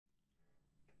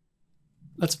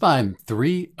Let's find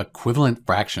three equivalent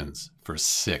fractions for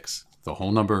 6, the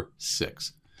whole number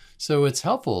 6. So it's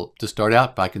helpful to start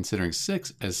out by considering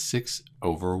 6 as 6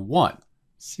 over 1.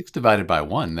 6 divided by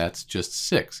 1, that's just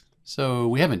 6. So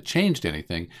we haven't changed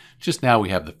anything, just now we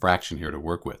have the fraction here to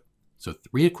work with. So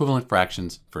three equivalent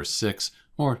fractions for 6,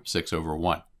 or 6 over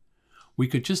 1. We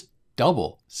could just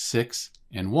double 6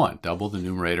 and 1, double the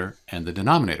numerator and the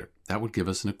denominator. That would give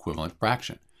us an equivalent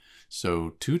fraction.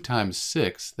 So 2 times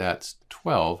 6, that's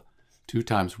 12. 2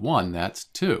 times 1, that's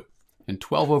 2. And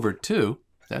 12 over 2,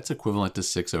 that's equivalent to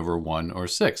 6 over 1, or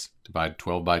 6. Divide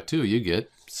 12 by 2, you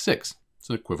get 6. It's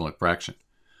an equivalent fraction.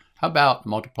 How about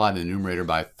multiply the numerator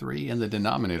by 3 and the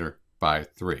denominator by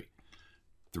 3?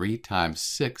 3 times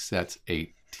 6, that's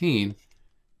 18.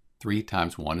 3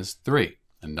 times 1 is 3.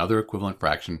 Another equivalent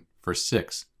fraction for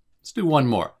 6. Let's do one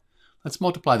more. Let's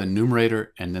multiply the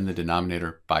numerator and then the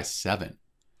denominator by 7.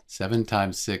 7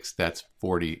 times 6, that's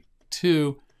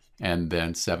 42, and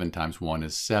then 7 times 1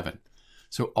 is 7.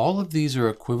 So all of these are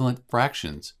equivalent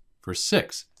fractions for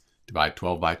 6. Divide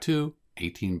 12 by 2,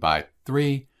 18 by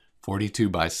 3, 42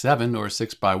 by 7, or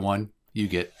 6 by 1, you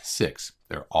get 6.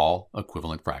 They're all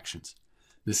equivalent fractions.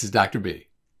 This is Dr. B.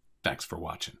 Thanks for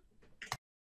watching.